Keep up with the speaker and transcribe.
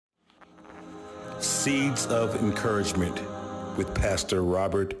Seeds of Encouragement with Pastor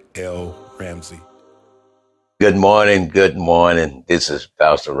Robert L. Ramsey. Good morning. Good morning. This is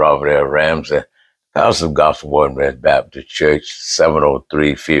Pastor Robert L. Ramsey, pastor of Gospel Word Branch Baptist Church,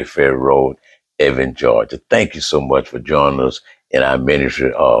 703 Fifth Ferry Road, Evan, Georgia. Thank you so much for joining us in our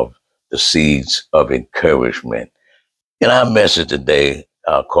ministry of the Seeds of Encouragement. In our message today,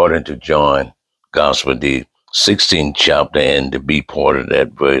 according to John Gospel, the 16th chapter, and the B part of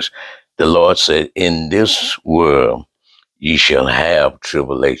that verse, the Lord said, "In this world ye shall have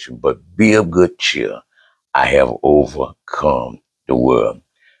tribulation, but be of good cheer. I have overcome the world."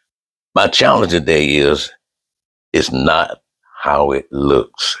 My challenge today is, it's not how it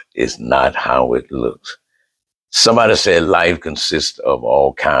looks. It's not how it looks. Somebody said life consists of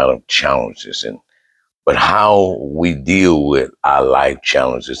all kinds of challenges, but how we deal with our life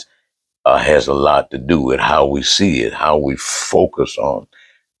challenges has a lot to do with how we see it, how we focus on.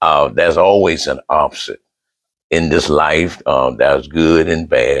 There's always an opposite in this life. There's good and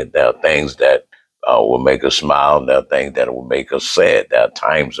bad. There are things that will make us smile. There are things that will make us sad. There are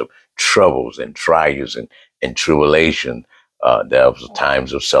times of troubles and trials and tribulation. There are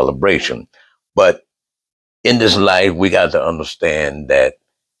times of celebration. But in this life, we got to understand that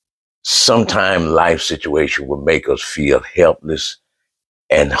sometimes life situation will make us feel helpless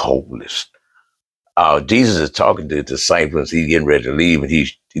and hopeless. Jesus is talking to the disciples. He's getting ready to leave, and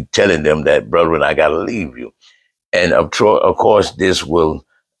he's telling them that, "Brethren, I got to leave you." And of course, this will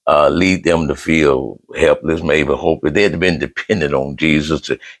lead them to feel helpless, maybe hopeless. They had been dependent on Jesus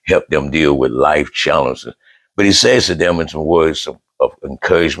to help them deal with life challenges. But he says to them in some words of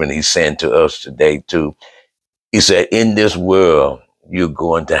encouragement, he's saying to us today too. He said, "In this world, you're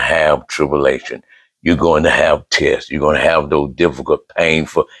going to have tribulation. You're going to have tests. You're going to have those difficult,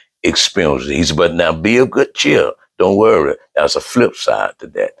 painful experiences." He said, "But now be of good cheer. Don't worry." There's a flip side to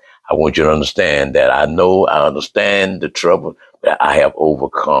that. I want you to understand that I understand the trouble, that I have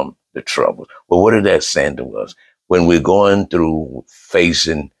overcome the trouble. Well, what is that saying to us? When we're going through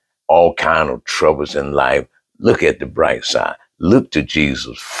facing all kind of troubles in life, look at the bright side. Look to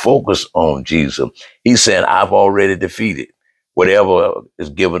Jesus. Focus on Jesus. He said, "I've already defeated. Whatever is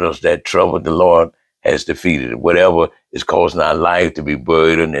giving us that trouble, the Lord has defeated it. Whatever is causing our life to be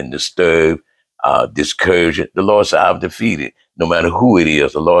burdened and disturbed, discouraged, the Lord said, I've defeated. No matter who it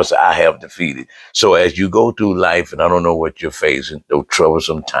is, the Lord said, I have defeated." So as you go through life, and I don't know what you're facing, those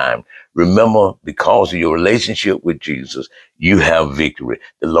troublesome times, remember, because of your relationship with Jesus, you have victory.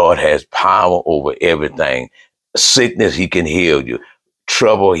 The Lord has power over everything. Sickness, he can heal you.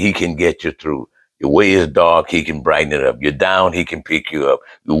 Trouble, he can get you through. Your way is dark, he can brighten it up. You're down, he can pick you up.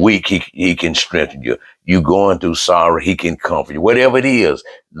 You're weak, he can strengthen you. You're going through sorrow, he can comfort you. Whatever it is,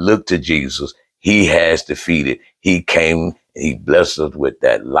 look to Jesus. He has defeated. He came, he blessed us with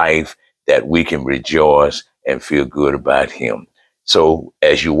that life that we can rejoice and feel good about him. So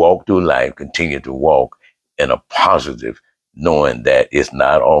as you walk through life, continue to walk in a positive, knowing that it's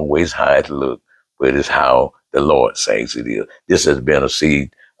not always how it looks, but it's how the Lord says it is. This has been a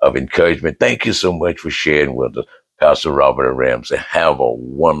seed of encouragement. Thank you so much for sharing with us, Pastor Robert Ramsey. Have a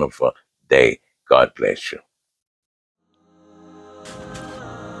wonderful day. God bless you.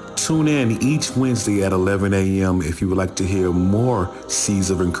 Tune in each Wednesday at 11 a.m. if you would like to hear more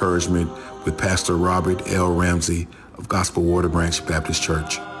Seeds of Encouragement with Pastor Robert L. Ramsey of Gospel Water Branch Baptist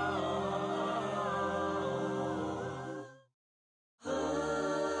Church.